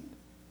pretend.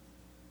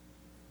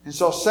 And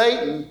so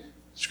Satan,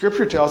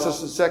 Scripture tells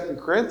us in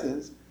 2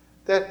 Corinthians,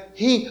 that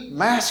he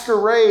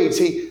masquerades,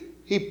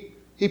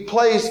 he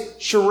plays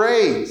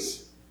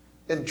charades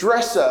and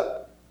dress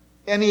up,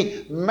 and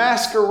he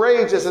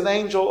masquerades as an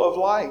angel of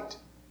light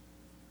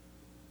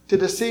to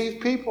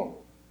deceive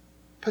people,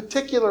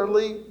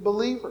 particularly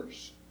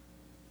believers.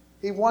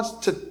 He wants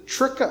to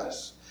trick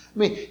us. I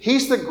mean,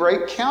 he's the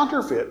great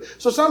counterfeit.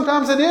 So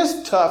sometimes it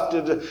is tough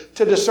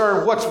to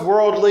discern what's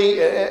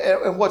worldly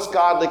and what's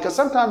godly, because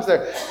sometimes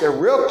they're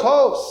real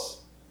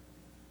close.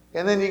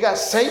 And then you got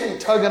Satan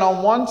tugging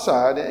on one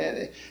side,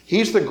 and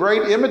he's the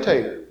great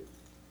imitator.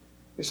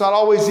 It's not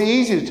always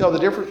easy to tell the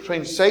difference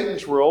between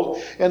Satan's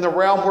world and the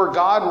realm where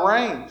God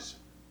reigns.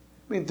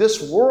 I mean,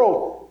 this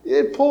world,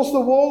 it pulls the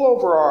wool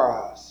over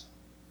our eyes.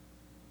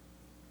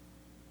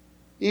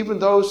 Even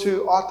those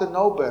who ought to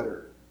know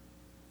better,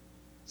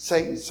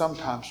 Satan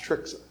sometimes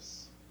tricks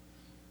us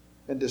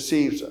and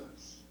deceives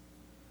us.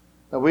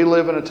 Now, we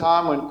live in a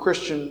time when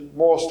Christian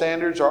moral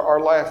standards are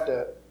laughed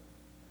at.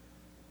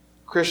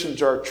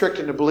 Christians are tricked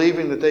into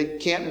believing that they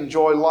can't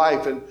enjoy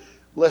life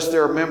unless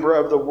they're a member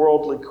of the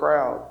worldly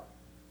crowd.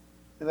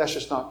 And that's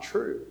just not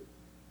true.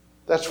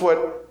 That's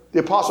what the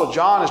Apostle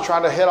John is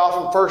trying to head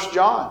off in 1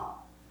 John,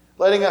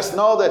 letting us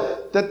know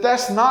that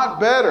that's not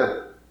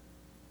better.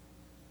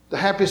 The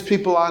happiest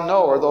people I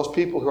know are those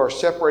people who are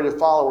separated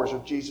followers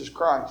of Jesus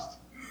Christ,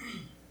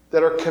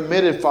 that are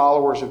committed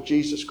followers of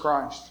Jesus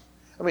Christ.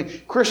 I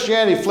mean,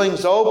 Christianity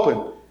flings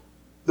open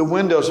the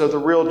windows of the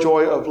real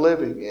joy of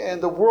living.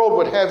 And the world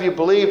would have you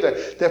believe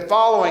that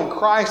following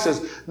Christ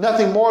is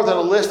nothing more than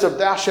a list of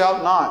thou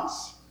shalt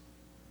nots.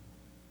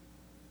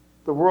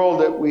 The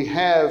world that we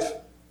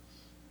have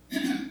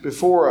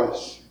before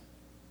us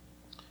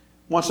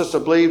wants us to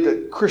believe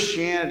that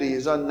Christianity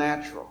is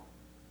unnatural.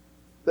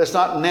 That's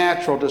not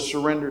natural to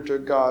surrender to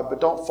God,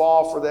 but don't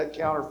fall for that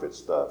counterfeit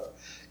stuff.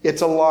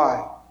 It's a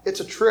lie. It's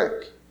a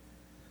trick.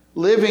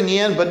 Living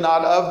in but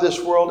not of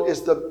this world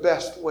is the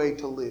best way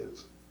to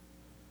live.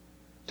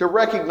 To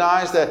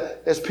recognize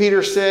that, as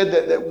Peter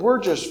said, that we're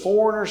just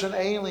foreigners and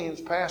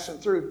aliens passing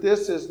through.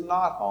 This is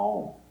not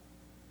home.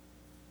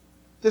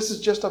 This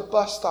is just a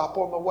bus stop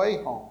on the way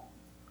home.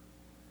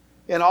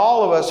 And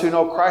all of us who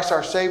know Christ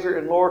our Savior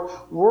and Lord,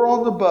 we're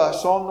on the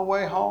bus on the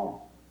way home.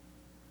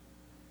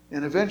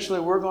 And eventually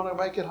we're going to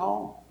make it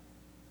home.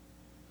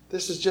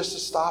 This is just a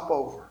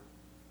stopover.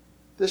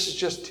 This is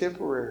just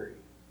temporary.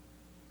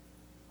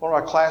 One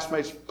of my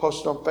classmates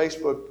posted on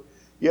Facebook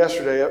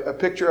yesterday a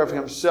picture of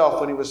himself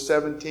when he was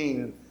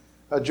 17 and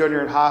a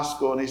junior in high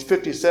school, and he's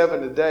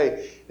 57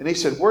 today. And he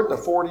said, where'd the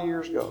 40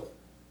 years go?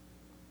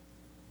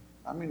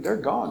 I mean, they're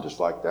gone just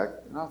like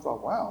that. And I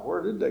thought, wow,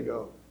 where did they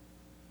go?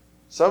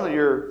 Some of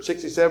you are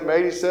 67,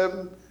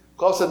 87,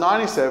 close to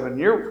 97.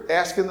 You're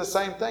asking the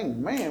same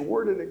thing. Man,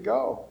 where did it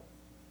go?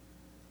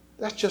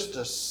 That's just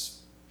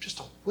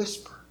a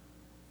whisper,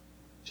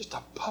 just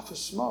a puff of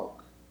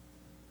smoke.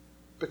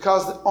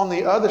 Because on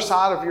the other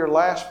side of your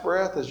last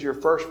breath is your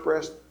first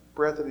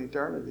breath in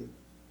eternity.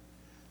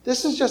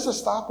 This is just a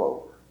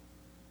stopover.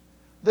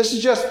 This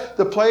is just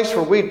the place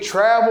where we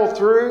travel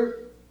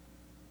through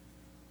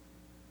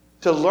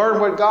to learn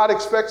what God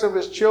expects of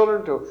His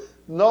children, to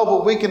know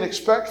what we can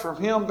expect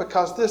from Him,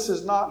 because this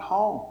is not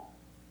home.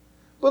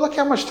 But look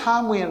how much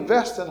time we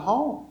invest in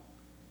home.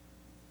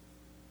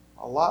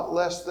 A lot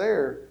less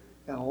there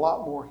and a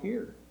lot more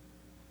here.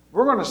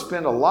 We're going to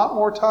spend a lot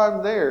more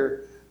time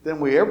there than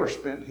we ever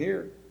spent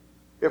here.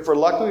 If we're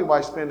lucky, we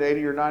might spend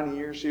 80 or 90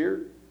 years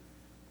here.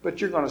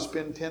 But you're going to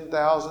spend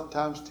 10,000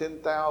 times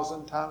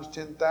 10,000 times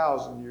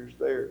 10,000 years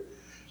there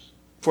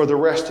for the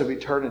rest of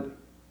eternity.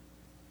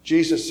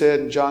 Jesus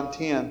said in John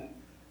 10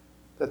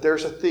 that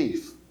there's a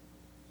thief.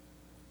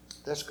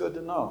 That's good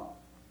to know.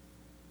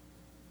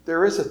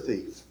 There is a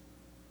thief.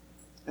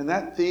 And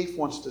that thief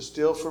wants to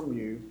steal from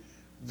you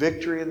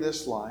victory in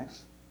this life,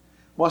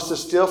 wants to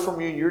steal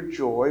from you your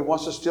joy,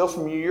 wants to steal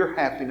from you your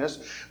happiness,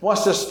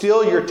 wants to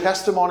steal your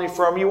testimony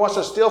from you, wants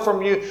to steal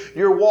from you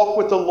your walk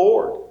with the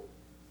Lord,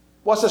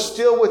 wants to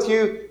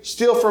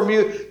steal from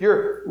you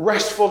your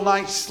restful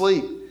night's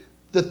sleep.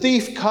 The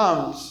thief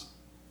comes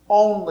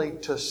only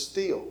to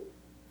steal.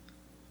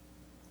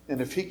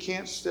 And if he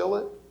can't steal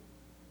it,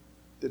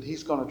 then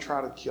he's going to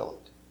try to kill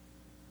it.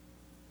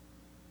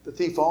 The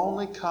thief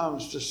only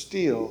comes to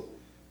steal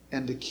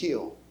and to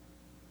kill.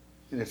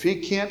 And if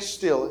he can't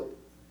steal it,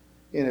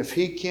 and if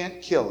he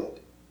can't kill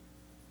it,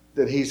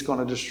 then he's going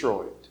to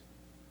destroy it.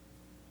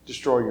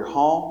 Destroy your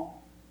home,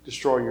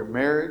 destroy your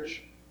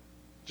marriage,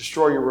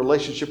 destroy your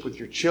relationship with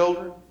your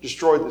children,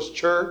 destroy this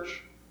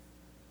church.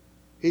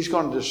 He's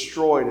going to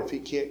destroy it if he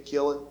can't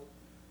kill it,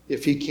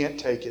 if he can't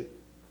take it.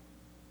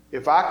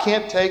 If I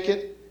can't take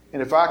it,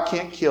 and if I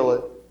can't kill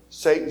it,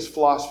 Satan's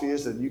philosophy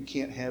is that you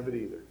can't have it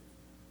either.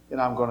 And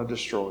I'm going to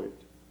destroy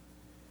it.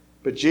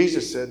 But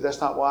Jesus said,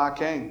 that's not why I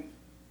came.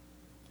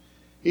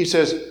 He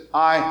says,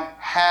 I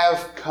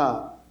have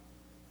come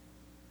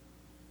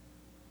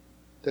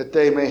that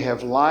they may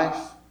have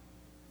life.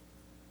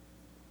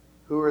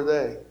 Who are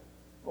they?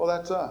 Well,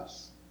 that's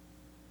us.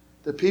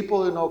 The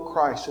people who know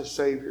Christ as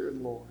Savior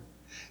and Lord.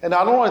 And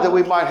not only that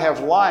we might have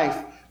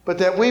life, but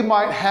that we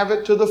might have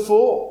it to the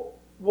full.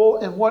 Well,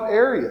 in what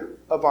area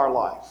of our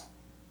life?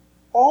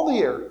 All the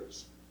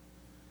areas.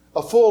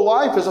 A full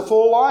life is a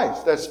full life.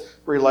 That's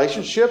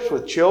relationships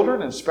with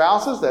children and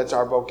spouses. That's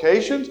our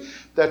vocations.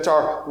 That's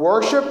our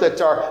worship.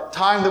 That's our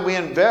time that we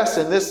invest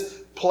in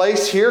this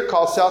place here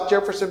called South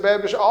Jefferson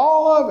Baptist.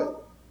 All of it.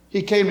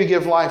 He came to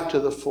give life to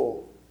the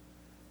full.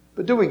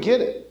 But do we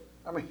get it?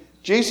 I mean,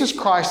 Jesus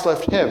Christ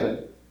left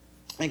heaven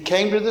and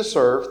came to this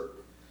earth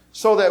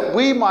so that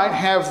we might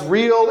have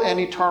real and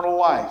eternal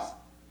life.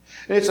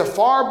 And it's a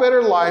far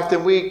better life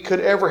than we could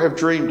ever have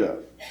dreamed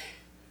of.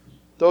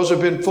 Those who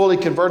have been fully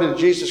converted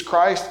to Jesus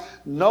Christ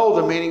know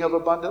the meaning of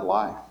abundant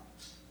life.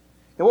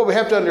 And what we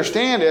have to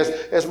understand is,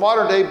 as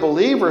modern day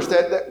believers,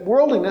 that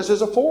worldliness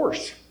is a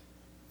force.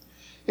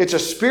 It's a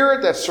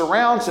spirit that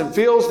surrounds and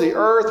fills the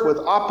earth with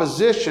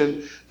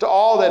opposition to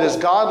all that is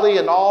godly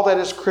and all that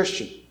is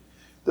Christian.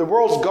 The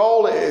world's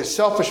goal is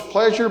selfish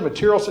pleasure,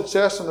 material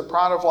success, and the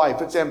pride of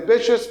life. It's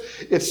ambitious,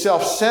 it's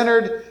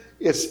self-centered,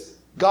 it's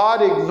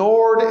God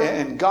ignored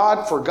and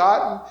God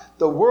forgotten.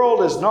 The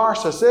world is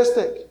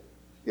narcissistic.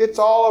 It's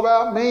all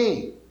about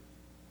me,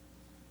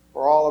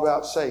 or all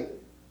about Satan.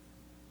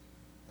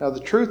 Now the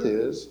truth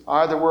is,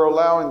 either we're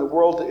allowing the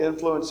world to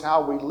influence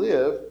how we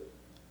live,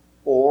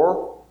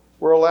 or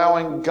we're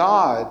allowing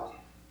God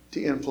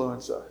to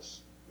influence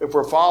us. If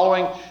we're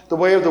following the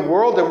way of the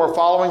world, then we're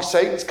following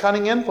Satan's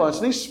cunning influence.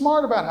 And he's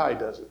smart about how he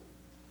does it.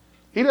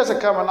 He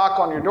doesn't come and knock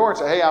on your door and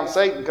say, hey, I'm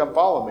Satan, come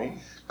follow me,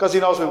 because he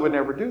knows we would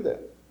never do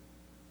that.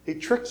 He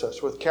tricks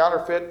us with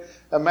counterfeit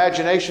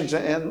imaginations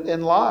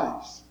and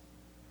lies.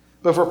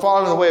 But if we're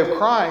following the way of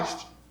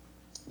Christ,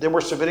 then we're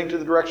submitting to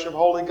the direction of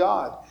holy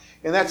God.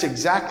 And that's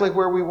exactly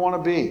where we want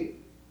to be.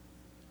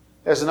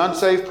 As an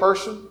unsaved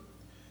person,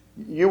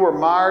 you were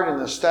mired in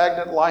the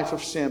stagnant life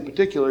of sin,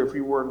 particularly if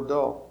you were an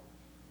adult.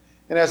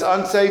 And as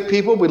unsaved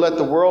people, we let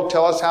the world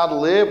tell us how to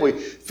live. We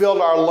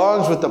filled our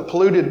lungs with the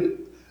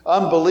polluted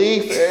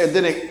unbelief and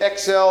then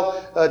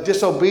exhaled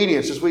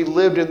disobedience as we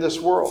lived in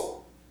this world.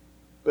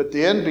 But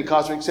then,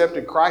 because we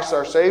accepted Christ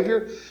our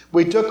Savior,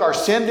 we took our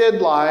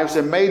sin-dead lives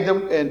and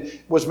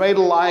was made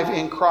alive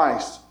in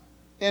Christ.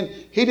 And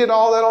He did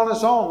all that on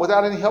His own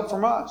without any help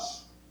from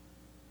us.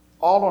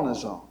 All on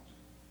His own.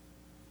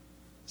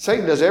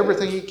 Satan does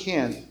everything he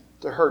can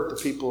to hurt the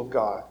people of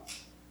God.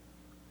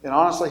 And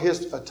honestly,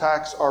 his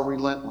attacks are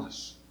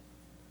relentless.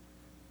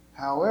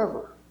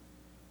 However,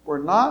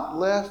 we're not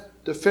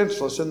left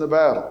defenseless in the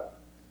battle.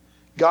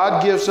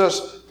 God gives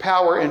us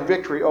power and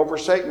victory over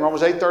Satan.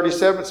 Romans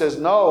 8:37 says,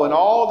 no, in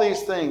all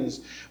these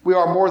things we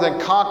are more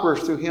than conquerors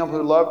through Him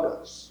who loved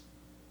us.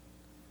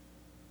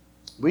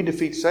 We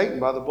defeat Satan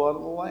by the blood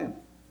of the Lamb.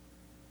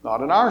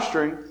 Not in our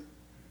strength,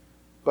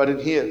 but in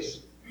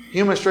His.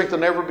 Human strength will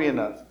never be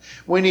enough.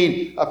 We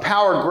need a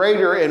power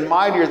greater and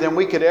mightier than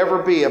we could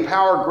ever be. A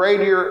power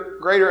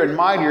greater and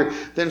mightier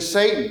than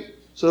Satan,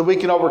 so that we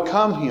can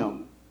overcome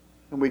him.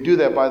 And we do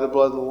that by the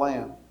blood of the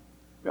Lamb.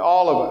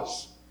 All of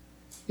us,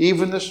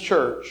 even this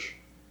church,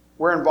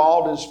 we're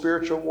involved in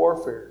spiritual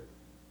warfare.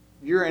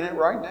 You're in it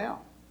right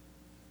now.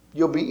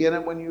 You'll be in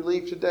it when you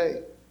leave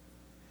today.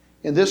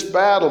 And this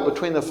battle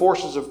between the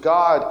forces of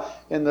God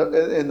and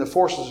the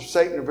forces of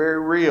Satan are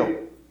very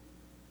real.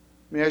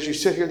 I mean, as you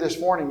sit here this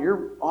morning,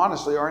 you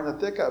honestly are in the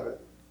thick of it.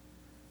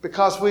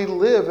 Because we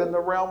live in the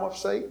realm of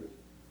Satan.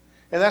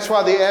 And that's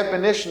why the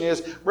admonition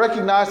is,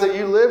 recognize that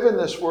you live in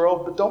this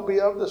world, but don't be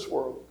of this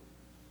world.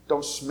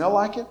 Don't smell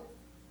like it.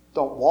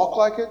 Don't walk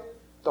like it.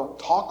 Don't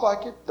talk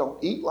like it.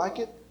 Don't eat like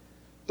it.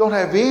 Don't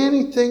have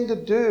anything to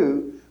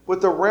do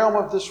with the realm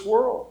of this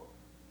world.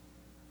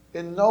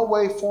 In no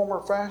way, form,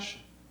 or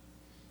fashion.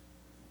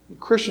 And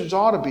Christians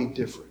ought to be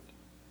different.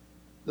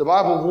 The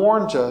Bible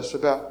warns us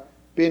about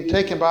being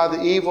taken by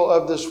the evil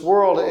of this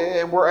world,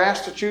 and we're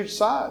asked to choose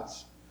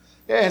sides.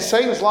 And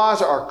Satan's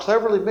lies are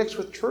cleverly mixed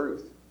with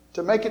truth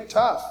to make it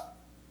tough.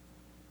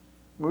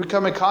 We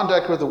come in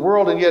contact with the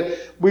world, and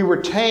yet we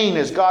retain,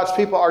 as God's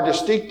people, our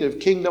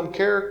distinctive kingdom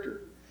character.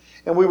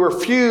 And we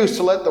refuse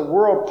to let the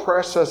world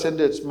press us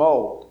into its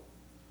mold.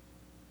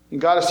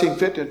 And God has seen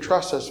fit to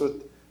entrust us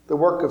with the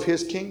work of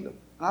His kingdom.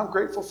 And I'm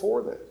grateful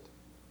for that.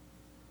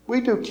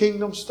 We do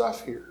kingdom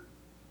stuff here.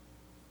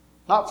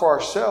 Not for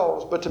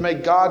ourselves, but to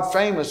make God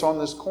famous on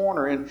this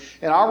corner. And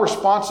our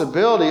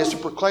responsibility is to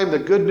proclaim the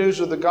good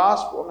news of the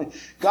gospel. I mean,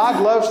 God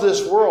loves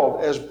this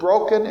world, as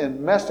broken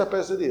and messed up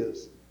as it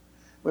is.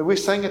 I mean, we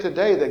sing it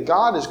today that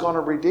God is going to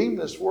redeem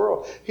this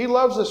world. He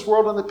loves this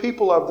world and the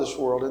people of this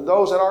world and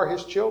those that are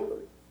His children.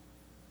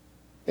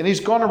 And He's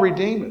going to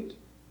redeem it.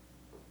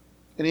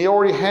 And He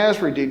already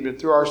has redeemed it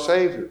through our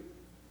Savior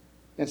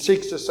and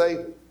seeks to save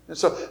it. And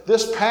so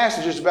this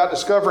passage is about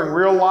discovering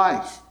real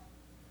life.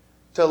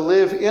 To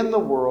live in the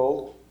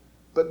world,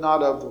 but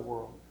not of the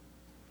world.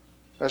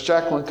 As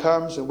Jacqueline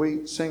comes and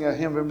we sing a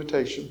hymn of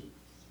invitation,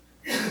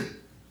 I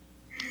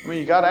mean,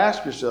 you got to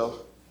ask yourself,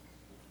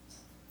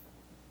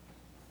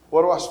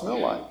 what do I smell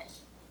like?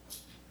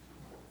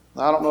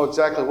 Now, I don't know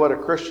exactly what a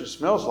Christian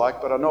smells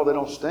like, but I know they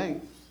don't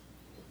stink.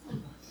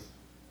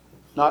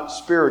 Not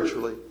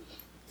spiritually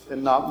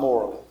and not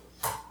morally.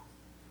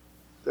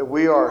 That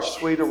we are a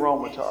sweet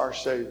aroma to our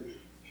Savior.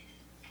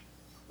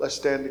 Let's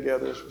stand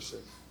together as we sing.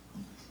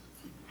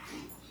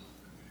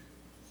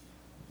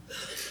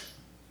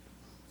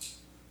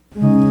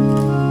 Thank you.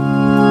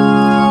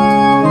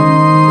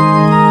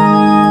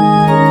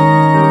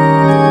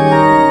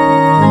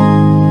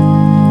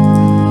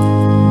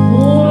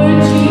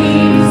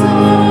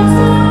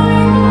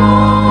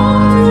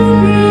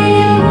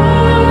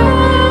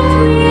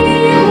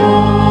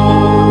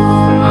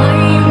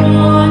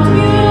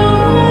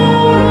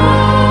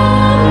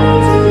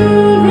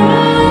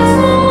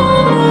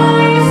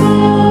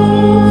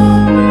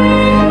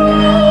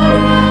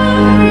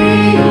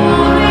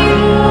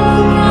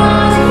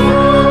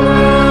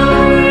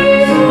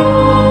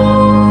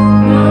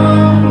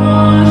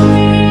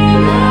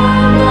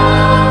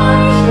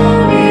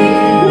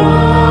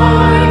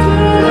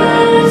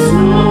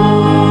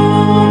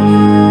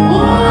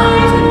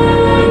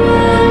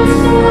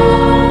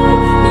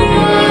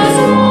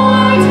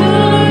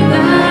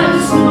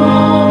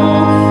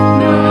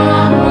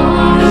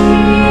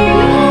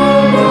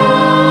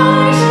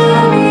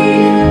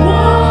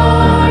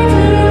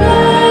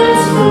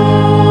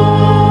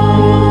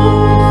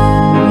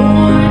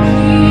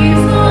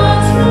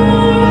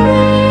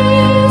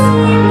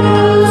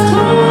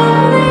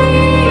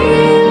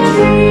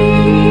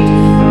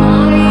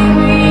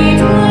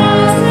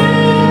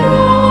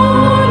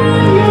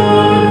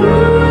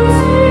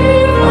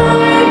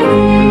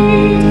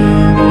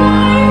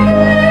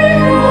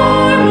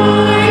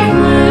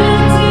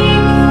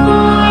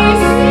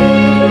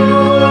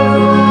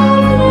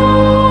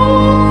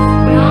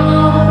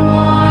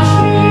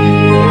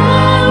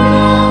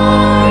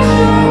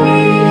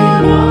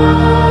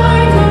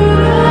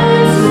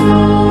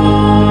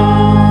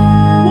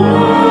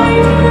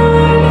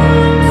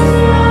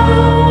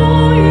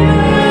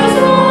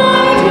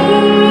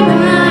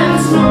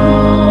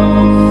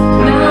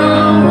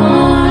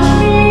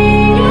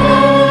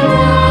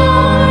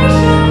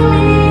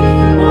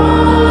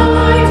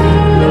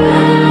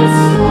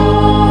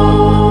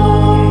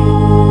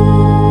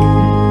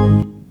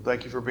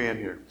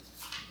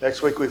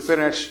 Next week we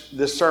finish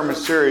this sermon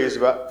series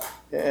about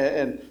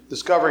and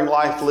discovering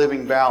life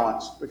living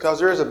balance, because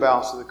there is a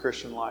balance to the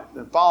Christian life.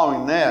 And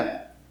following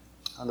that,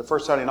 on the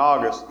first Sunday in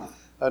August,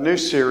 a new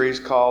series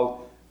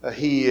called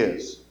He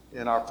Is.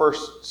 And our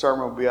first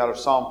sermon will be out of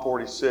Psalm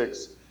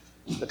 46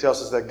 that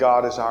tells us that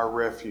God is our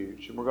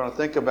refuge. And we're going to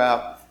think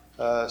about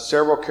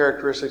several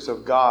characteristics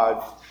of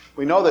God.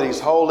 We know that He's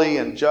holy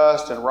and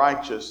just and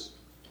righteous,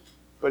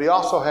 but He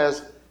also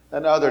has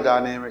other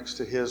dynamics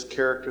to His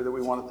character that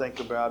we want to think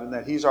about, and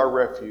that He's our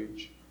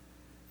refuge,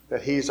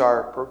 that He's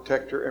our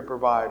protector and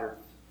provider,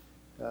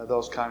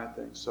 those kind of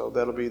things. So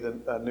that'll be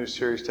the new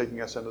series taking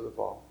us into the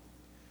fall.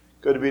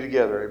 Good to be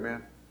together,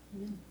 amen?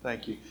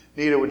 Thank you.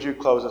 Nita, would you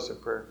close us in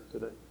prayer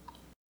today?